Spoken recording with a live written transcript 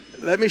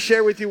Let me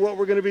share with you what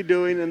we're going to be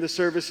doing in the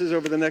services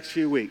over the next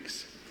few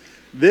weeks.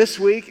 This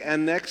week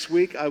and next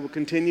week, I will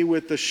continue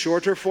with the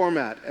shorter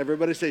format.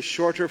 Everybody say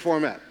shorter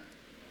format.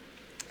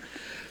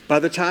 By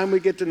the time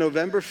we get to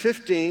November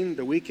 15,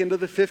 the weekend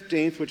of the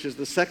 15th, which is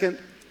the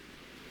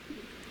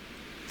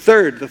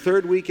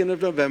third weekend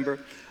of November,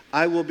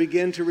 I will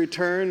begin to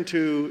return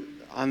to,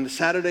 on the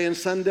Saturday and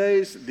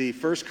Sundays, the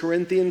 1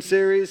 Corinthians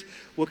series.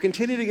 We'll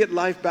continue to get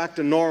life back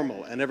to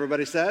normal. And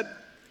everybody said?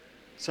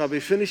 So I'll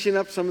be finishing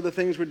up some of the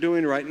things we're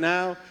doing right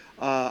now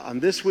on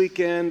this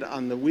weekend,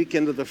 on the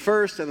weekend of the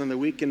 1st, and on the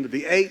weekend of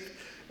the 8th.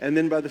 And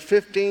then by the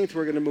 15th,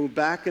 we're going to move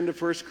back into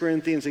 1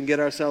 Corinthians and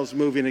get ourselves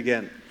moving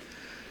again.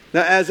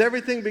 Now, as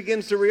everything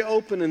begins to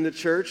reopen in the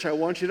church, I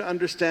want you to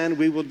understand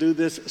we will do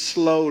this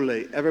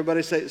slowly.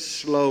 Everybody say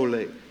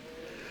slowly.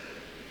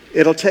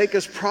 It'll take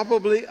us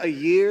probably a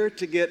year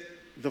to get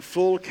the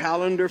full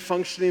calendar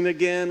functioning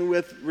again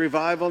with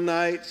revival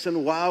nights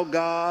and wow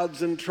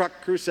gods and truck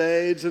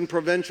crusades and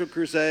provincial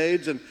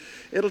crusades. And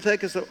it'll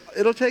take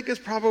us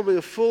probably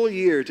a full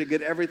year to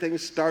get everything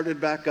started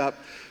back up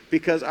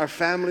because our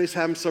families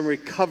have some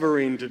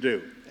recovering to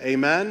do.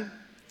 Amen?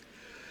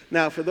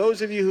 Now, for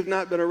those of you who've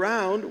not been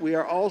around, we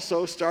are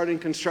also starting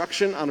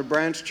construction on a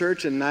branch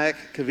church in Nyack,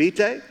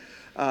 Cavite.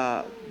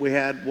 We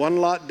had one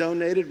lot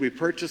donated. We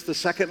purchased the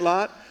second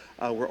lot.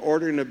 We're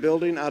ordering a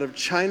building out of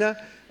China,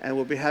 and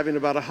we'll be having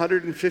about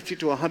 150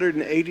 to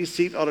 180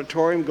 seat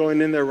auditorium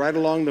going in there right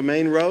along the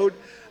main road.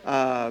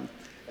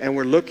 And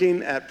we're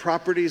looking at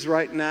properties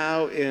right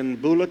now in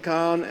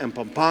Bulacan and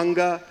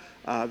Pampanga.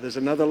 There's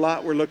another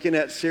lot we're looking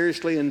at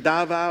seriously in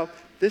Davao.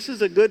 This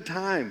is a good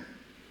time.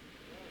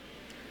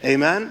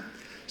 Amen?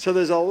 So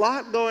there's a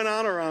lot going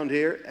on around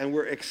here, and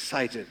we're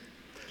excited.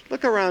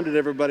 Look around at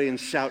everybody and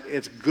shout,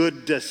 "It's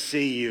good to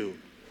see you."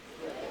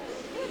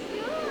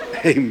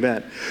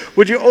 Amen.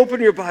 Would you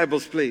open your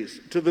Bibles, please,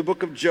 to the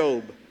book of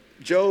Job.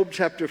 Job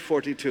chapter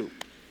 42.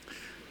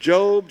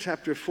 Job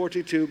chapter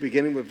 42,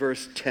 beginning with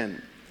verse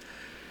 10.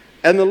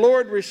 And the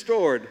Lord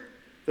restored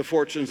the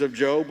fortunes of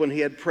Job when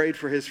he had prayed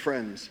for his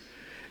friends.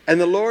 And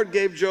the Lord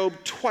gave Job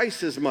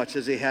twice as much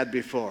as he had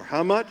before.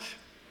 How much?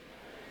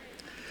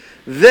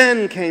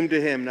 Then came to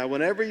him. Now,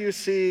 whenever you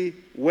see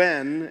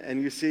when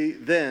and you see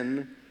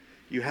then,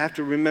 you have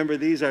to remember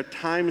these are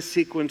time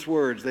sequence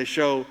words. They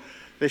show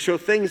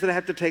things that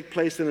have to take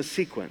place in a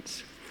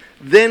sequence.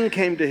 Then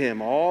came to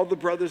him all the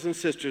brothers and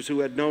sisters who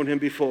had known him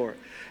before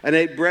and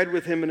ate bread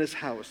with him in his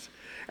house.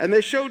 And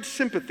they showed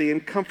sympathy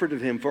and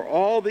comforted him for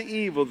all the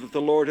evil that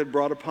the Lord had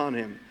brought upon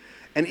him.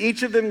 And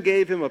each of them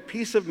gave him a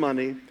piece of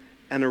money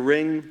and a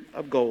ring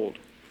of gold.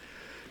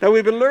 Now,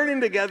 we've been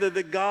learning together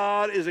that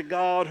God is a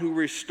God who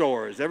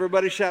restores.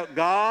 Everybody shout,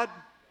 God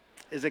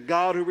is a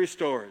God who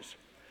restores.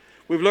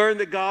 We've learned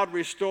that God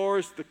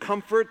restores the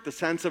comfort, the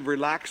sense of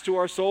relax to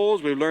our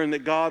souls. We've learned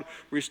that God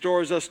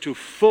restores us to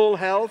full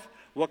health.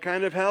 What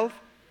kind of health?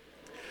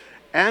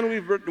 And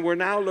we're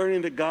now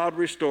learning that God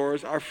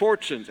restores our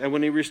fortunes. And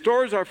when he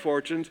restores our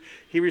fortunes,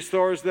 he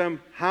restores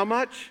them how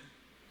much?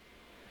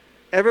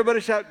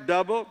 Everybody shout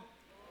double.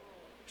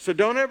 So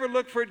don't ever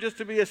look for it just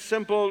to be a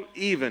simple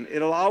even.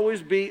 It'll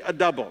always be a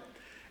double.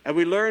 And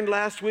we learned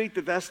last week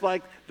that that's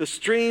like the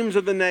streams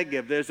of the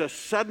Negev. There's a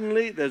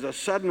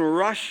sudden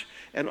rush,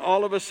 and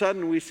all of a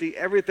sudden we see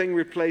everything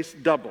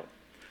replaced double.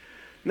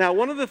 Now,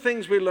 one of the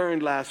things we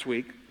learned last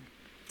week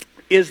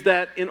is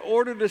that in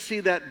order to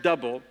see that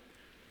double,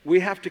 we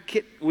have to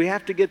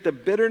get the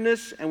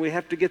bitterness and we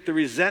have to get the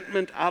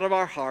resentment out of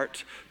our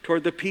hearts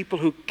toward the people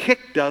who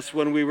kicked us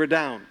when we were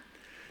down.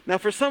 Now,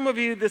 for some of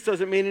you, this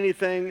doesn't mean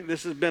anything.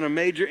 This has been a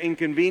major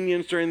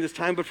inconvenience during this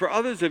time. But for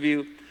others of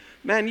you,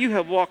 man, you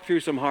have walked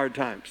through some hard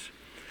times.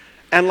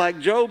 And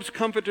like Job's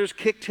comforters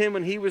kicked him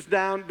when he was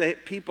down,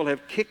 people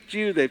have kicked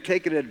you. They've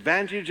taken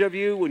advantage of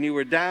you when you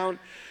were down.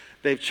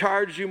 They've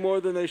charged you more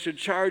than they should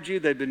charge you.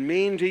 They've been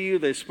mean to you.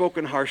 They've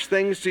spoken harsh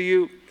things to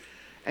you.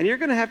 And you're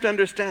going to have to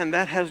understand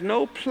that has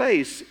no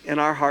place in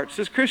our hearts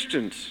as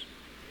Christians.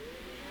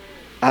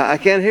 I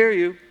can't hear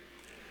you.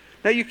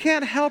 Now, you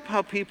can't help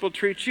how people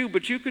treat you,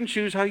 but you can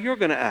choose how you're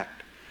going to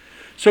act.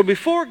 So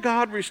before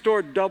God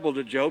restored double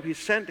to Job, he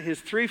sent his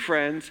 3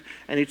 friends,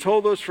 and he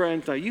told those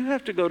friends, now you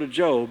have to go to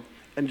Job,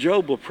 and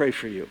Job will pray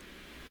for you.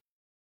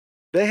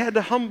 They had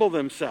to humble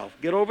themselves,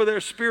 get over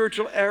their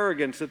spiritual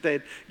arrogance that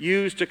they'd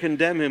used to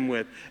condemn him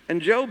with.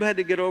 And Job had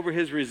to get over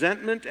his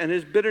resentment and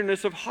his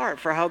bitterness of heart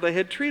for how they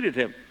had treated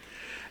him.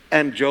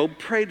 And Job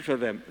prayed for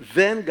them.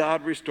 Then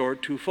God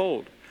restored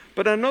twofold.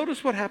 But now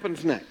notice what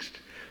happens next.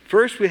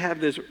 First, we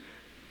have this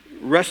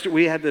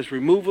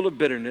removal of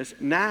bitterness.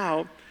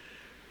 Now,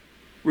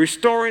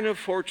 restoring of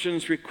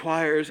fortunes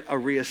requires a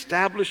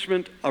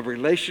reestablishment of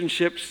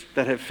relationships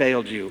that have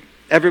failed you.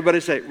 Everybody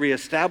say,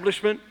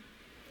 reestablishment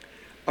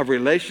of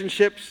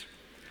relationships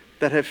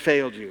that have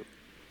failed you.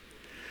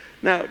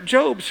 Now,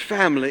 Job's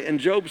family and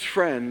Job's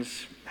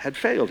friends had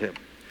failed him.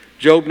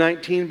 Job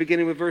 19,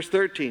 beginning with verse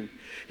 13.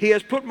 He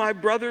has put my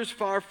brothers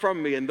far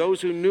from me, and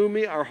those who knew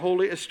me are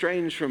wholly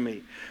estranged from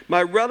me.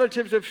 My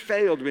relatives have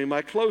failed me.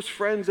 My close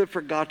friends have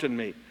forgotten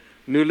me.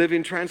 New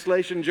Living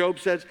Translation, Job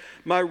says,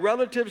 my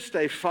relatives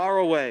stay far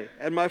away,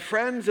 and my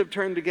friends have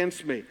turned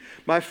against me.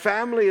 My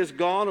family is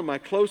gone, and my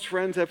close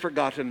friends have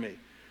forgotten me.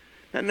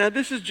 Now,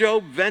 this is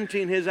Job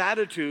venting his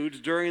attitudes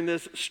during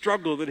this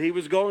struggle that he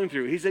was going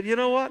through. He said, you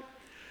know what?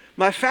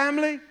 My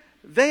family,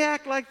 they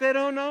act like they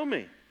don't know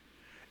me.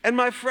 And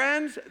my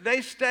friends,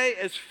 they stay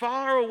as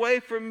far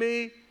away from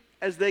me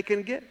as they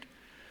can get.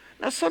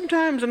 Now,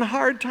 sometimes in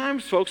hard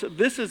times, folks,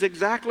 this is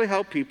exactly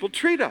how people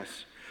treat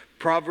us.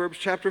 Proverbs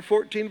chapter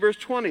 14, verse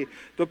 20.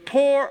 The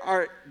poor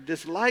are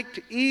disliked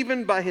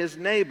even by his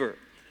neighbor,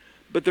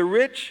 but the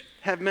rich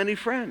have many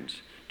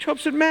friends. Job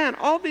said, man,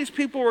 all these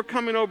people were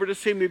coming over to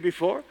see me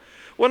before.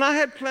 When I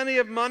had plenty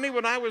of money,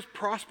 when I was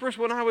prosperous,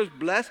 when I was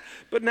blessed.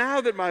 But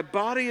now that my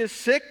body is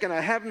sick and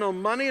I have no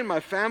money and my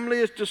family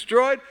is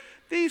destroyed,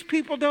 these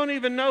people don't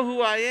even know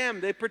who I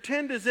am. They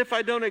pretend as if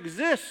I don't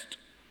exist.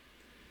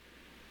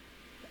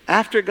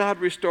 After God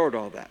restored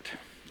all that,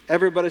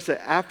 everybody say,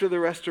 after the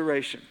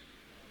restoration.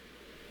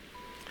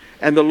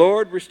 And the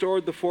Lord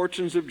restored the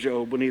fortunes of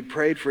Job when he had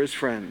prayed for his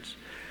friends.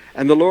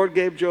 And the Lord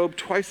gave Job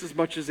twice as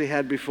much as he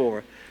had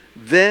before.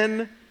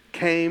 Then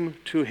came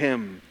to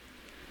him.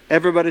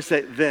 Everybody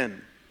say,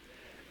 then.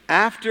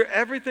 After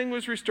everything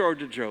was restored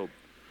to Job,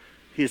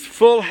 his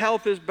full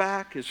health is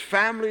back, his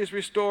family is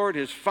restored,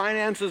 his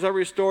finances are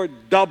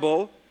restored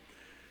double.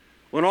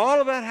 When all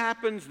of that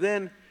happens,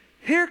 then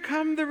here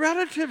come the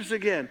relatives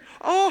again.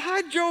 Oh,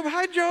 hi, Job.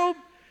 Hi, Job.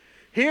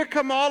 Here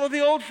come all of the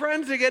old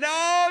friends again.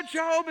 Oh,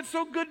 Job, it's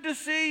so good to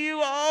see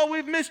you. Oh,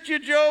 we've missed you,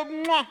 Job.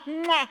 Mwah,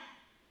 mwah.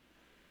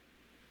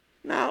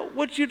 Now,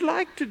 what you'd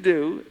like to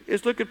do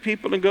is look at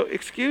people and go,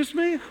 excuse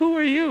me, who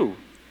are you?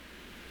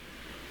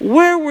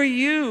 Where were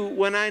you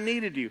when I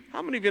needed you?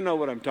 How many of you know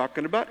what I'm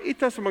talking about?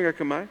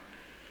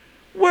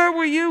 Where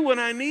were you when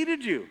I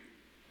needed you?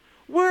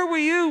 Where were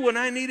you when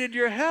I needed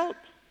your help?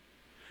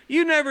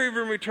 You never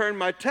even returned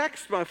my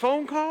texts, my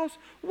phone calls.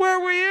 Where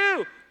were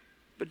you?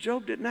 But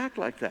Job didn't act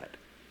like that.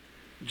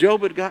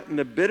 Job had gotten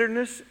the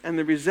bitterness and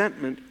the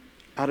resentment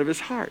out of his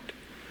heart.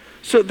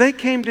 So they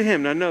came to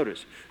him. Now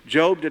notice,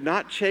 Job did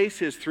not chase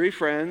his three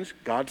friends.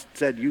 God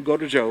said, you go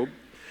to Job.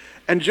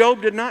 And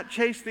Job did not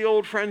chase the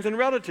old friends and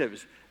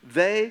relatives.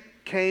 They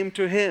came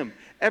to him.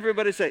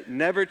 Everybody say,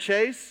 never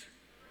chase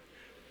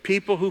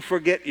people who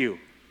forget you.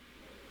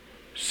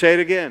 Say it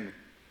again.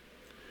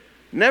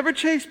 Never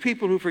chase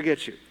people who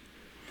forget you.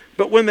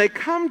 But when they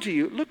come to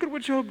you, look at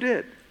what Job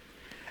did.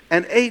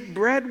 And ate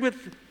bread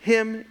with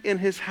him in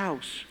his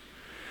house.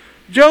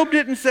 Job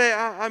didn't say,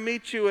 I'll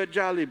meet you at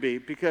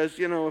Jollibee because,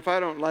 if I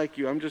don't like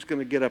you, I'm just going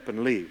to get up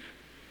and leave.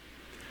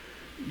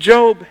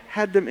 Job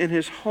had them in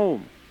his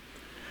home.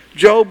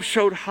 Job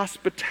showed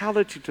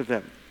hospitality to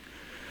them.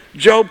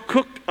 Job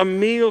cooked a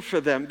meal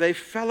for them. They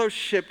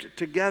fellowshipped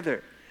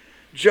together.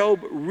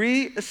 Job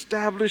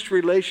reestablished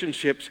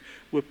relationships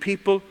with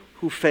people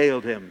who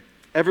failed him.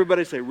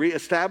 Everybody say,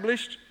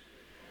 reestablished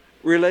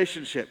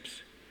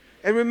relationships.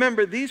 And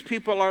remember, these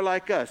people are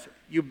like us.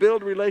 You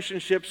build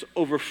relationships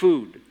over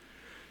food.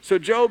 So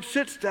Job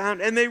sits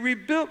down and they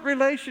rebuilt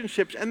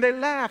relationships and they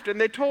laughed and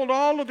they told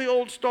all of the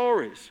old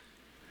stories.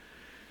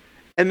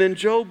 And then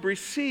Job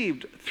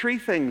received three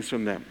things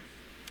from them.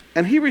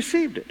 And he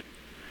received it.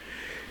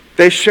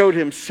 They showed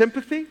him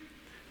sympathy,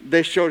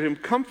 they showed him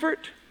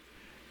comfort,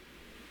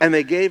 and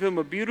they gave him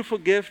a beautiful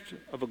gift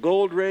of a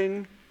gold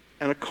ring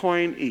and a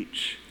coin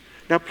each.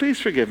 Now please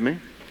forgive me.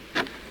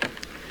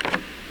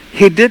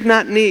 He did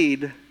not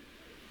need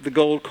the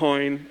gold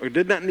coin, or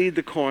did not need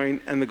the coin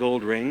and the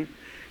gold ring.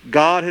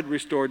 God had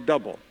restored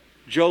double.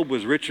 Job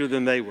was richer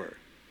than they were.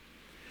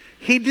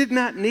 He did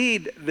not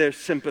need their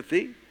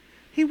sympathy.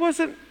 He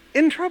wasn't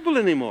in trouble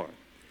anymore.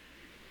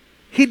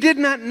 He did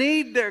not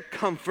need their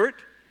comfort.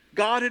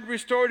 God had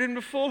restored him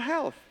to full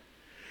health.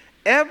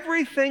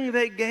 Everything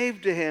they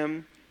gave to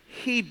him,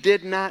 he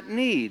did not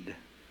need.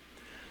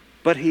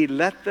 But he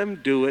let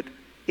them do it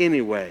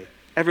anyway.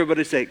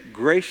 Everybody say,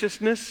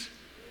 graciousness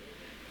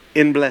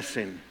in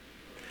blessing.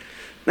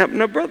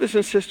 Now, brothers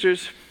and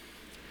sisters,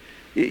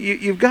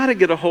 you've got to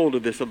get a hold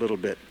of this a little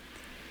bit.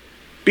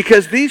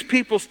 Because these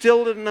people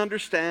still didn't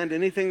understand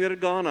anything that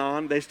had gone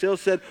on. They still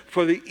said,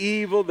 for the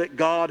evil that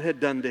God had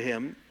done to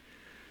him.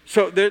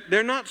 So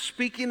they're not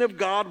speaking of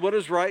God what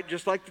is right,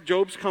 just like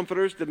Job's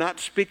comforters did not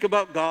speak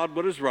about God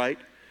what is right.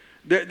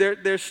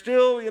 They're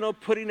still,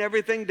 putting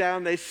everything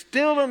down. They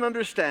still don't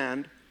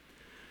understand.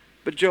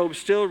 But Job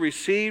still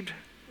received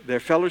their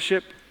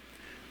fellowship,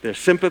 their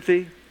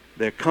sympathy,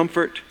 their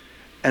comfort,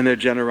 and their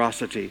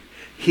generosity.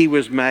 He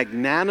was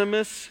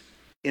magnanimous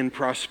in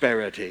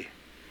prosperity.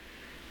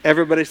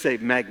 Everybody say,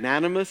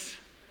 magnanimous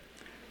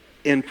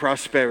in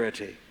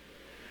prosperity.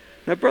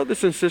 Now,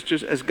 brothers and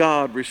sisters, as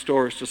God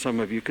restores to some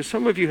of you, because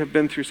some of you have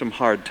been through some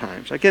hard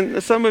times. Again,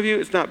 some of you,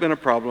 it's not been a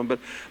problem, but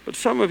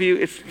some of you,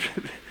 it's,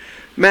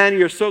 man,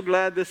 you're so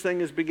glad this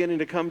thing is beginning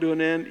to come to an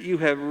end. You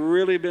have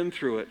really been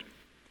through it.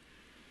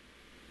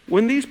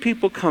 When these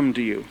people come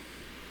to you,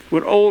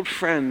 when old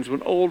friends,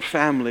 when old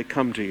family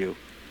come to you,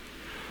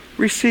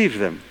 receive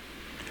them.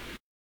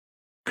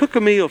 Cook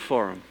a meal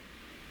for them.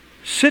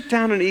 Sit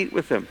down and eat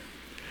with them.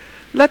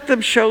 Let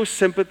them show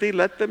sympathy.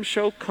 Let them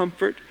show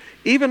comfort.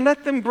 Even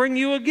let them bring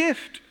you a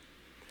gift.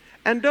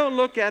 And don't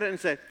look at it and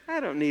say, I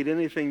don't need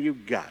anything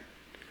you've got.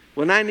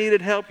 When I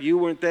needed help, you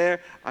weren't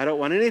there. I don't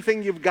want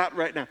anything you've got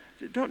right now.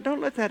 Don't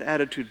let that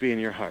attitude be in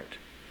your heart.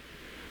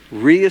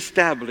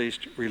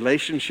 Reestablished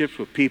relationships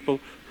with people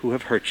who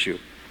have hurt you.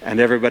 And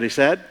everybody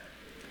said?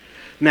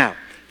 Now,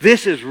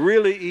 this is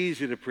really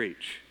easy to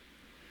preach.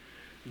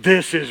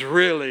 This is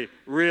really,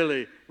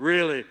 really,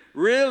 really,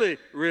 really,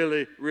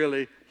 really,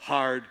 really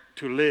hard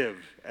to live.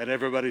 And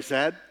everybody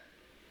said?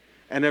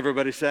 And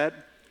everybody said?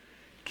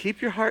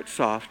 Keep your heart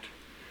soft.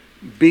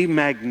 Be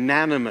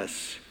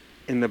magnanimous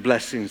in the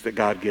blessings that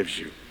God gives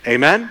you.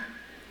 Amen?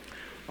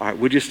 All right,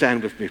 would you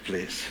stand with me,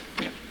 please?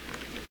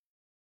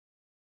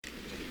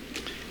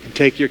 And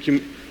take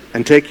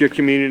your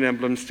communion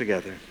emblems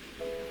together.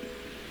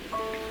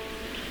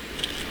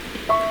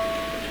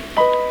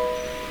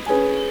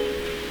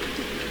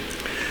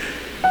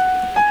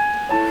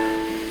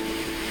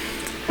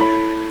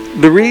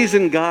 The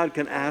reason God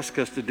can ask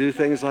us to do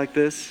things like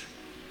this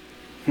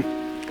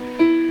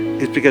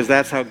is because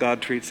that's how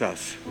God treats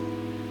us.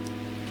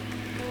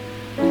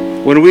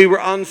 When we were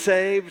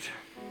unsaved,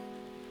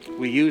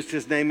 we used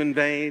his name in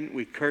vain.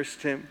 We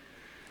cursed him.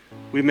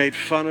 We made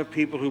fun of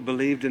people who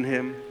believed in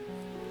him.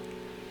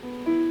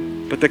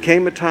 But there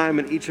came a time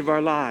in each of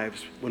our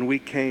lives when we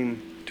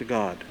came to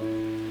God.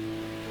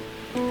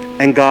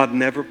 And God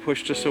never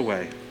pushed us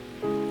away.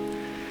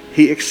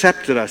 He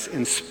accepted us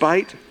in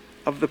spite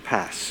of the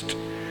past.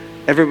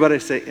 Everybody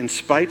say, in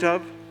spite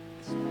of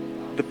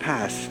the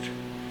past.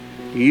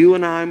 You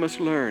and I must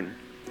learn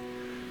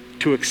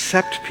to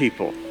accept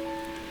people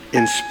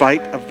in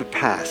spite of the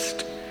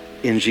past,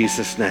 in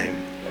Jesus' name.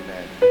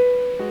 Amen.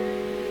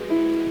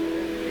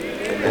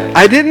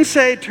 I didn't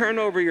say turn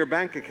over your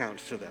bank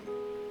accounts to them,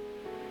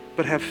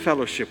 but have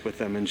fellowship with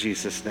them in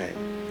Jesus' name.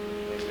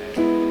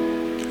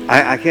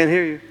 I can't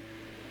hear you.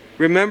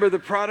 Remember the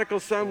prodigal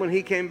son when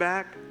he came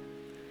back?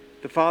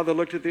 The father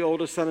looked at the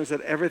oldest son and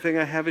said, everything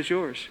I have is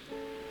yours.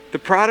 The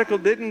prodigal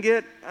didn't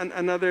get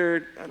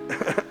another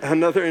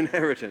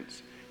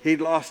inheritance. He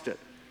lost it.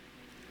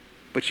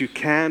 But you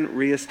can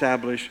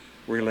reestablish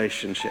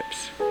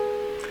relationships.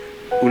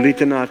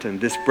 Ulitanatan,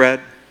 this bread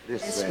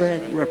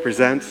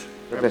represents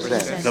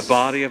the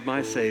body of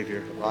my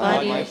Savior.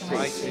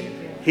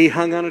 He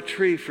hung on a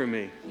tree for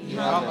me.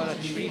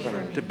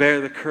 To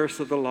bear the curse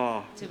of the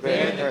law.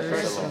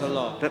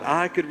 That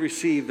I could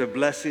receive the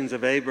blessings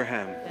of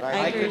Abraham.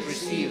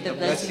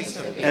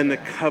 And the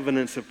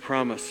covenants of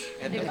promise.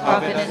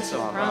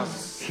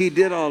 He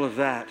did all of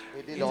that.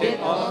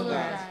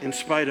 In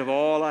spite of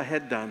all I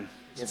had done.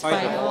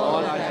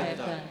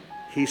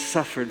 He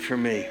suffered for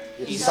me.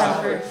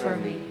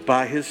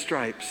 By his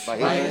stripes.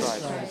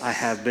 I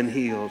have been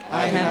healed.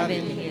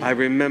 I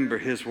remember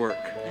his work.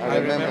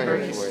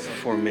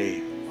 For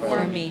me.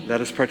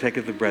 Let us partake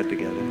of the bread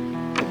together.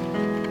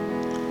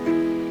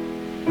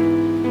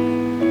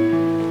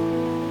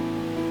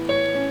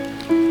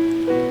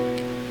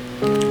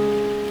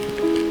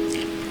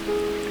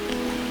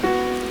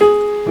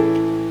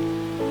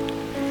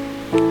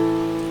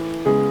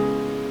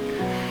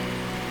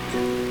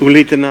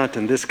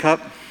 Ulitanatan, this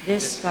cup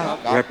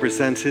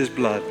represents his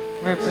blood.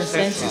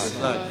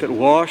 That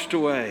washed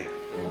away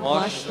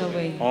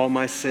all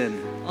my sin.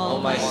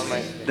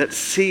 That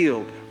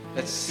sealed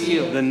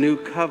the new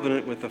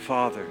covenant with the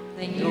Father.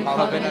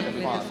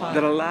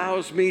 That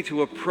allows me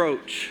to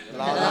approach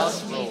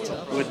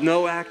with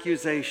no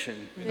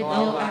accusation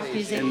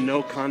and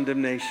no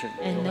condemnation.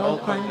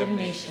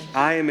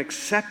 I am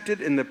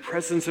accepted in the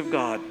presence of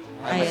God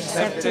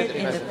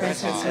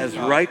as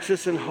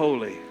righteous and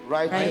holy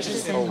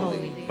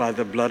by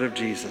the blood of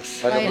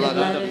Jesus.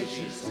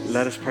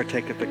 Let us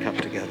partake of the cup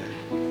together.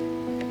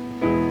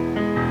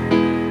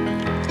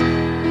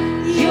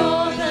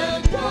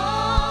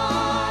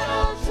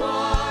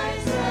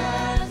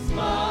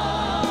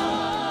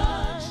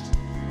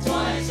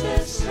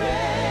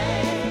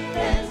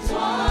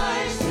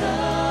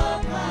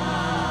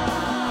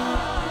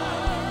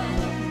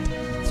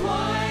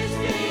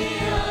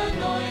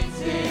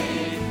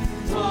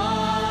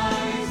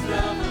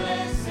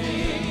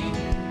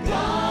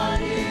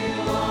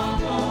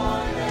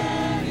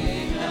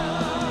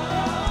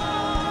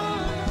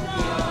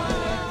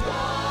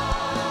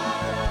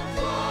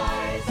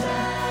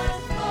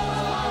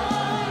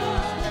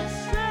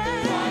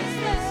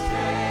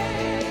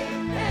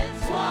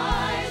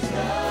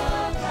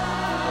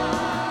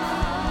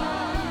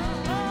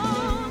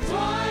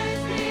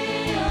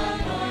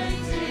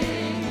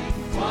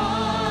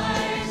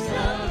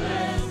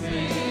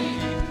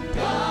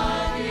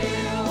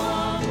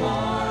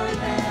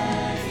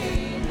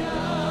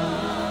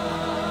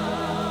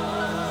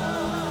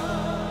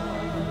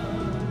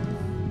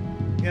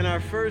 In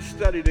our first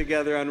study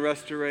together on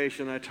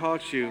restoration, I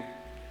taught you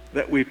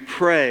that we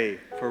pray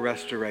for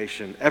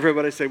restoration.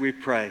 Everybody say we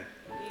pray.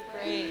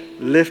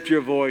 Lift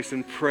your voice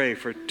and pray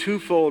for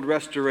twofold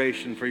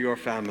restoration for your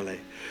family.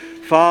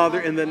 Father,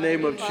 in the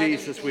name of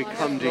Jesus, we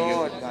come to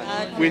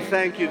you. We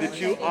thank you that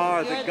you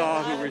are the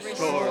God who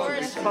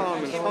restores. We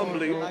come and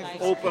humbly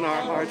open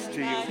our hearts to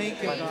you.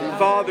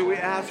 Father, we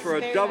ask for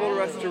a double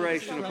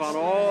restoration upon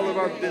all of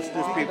our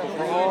business people,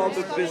 for all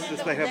the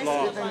business they have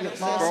lost,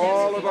 for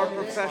all of our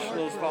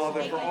professionals,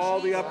 Father, for all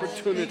the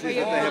opportunities that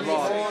they have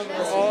lost,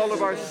 for all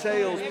of our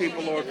sales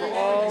people, Lord, for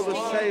all the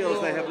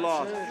sales they have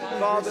lost.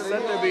 Father,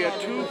 let there be a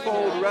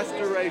twofold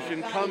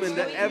restoration come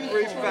into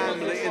every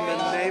family in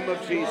the name of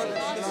Jesus.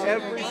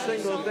 Every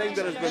single thing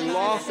that has been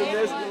lost in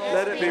this,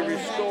 let it be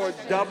restored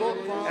double,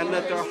 and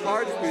let their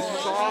hearts be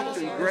soft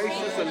and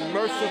gracious and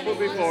merciful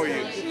before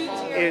you.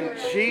 In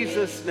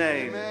Jesus'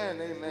 name,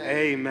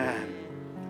 amen.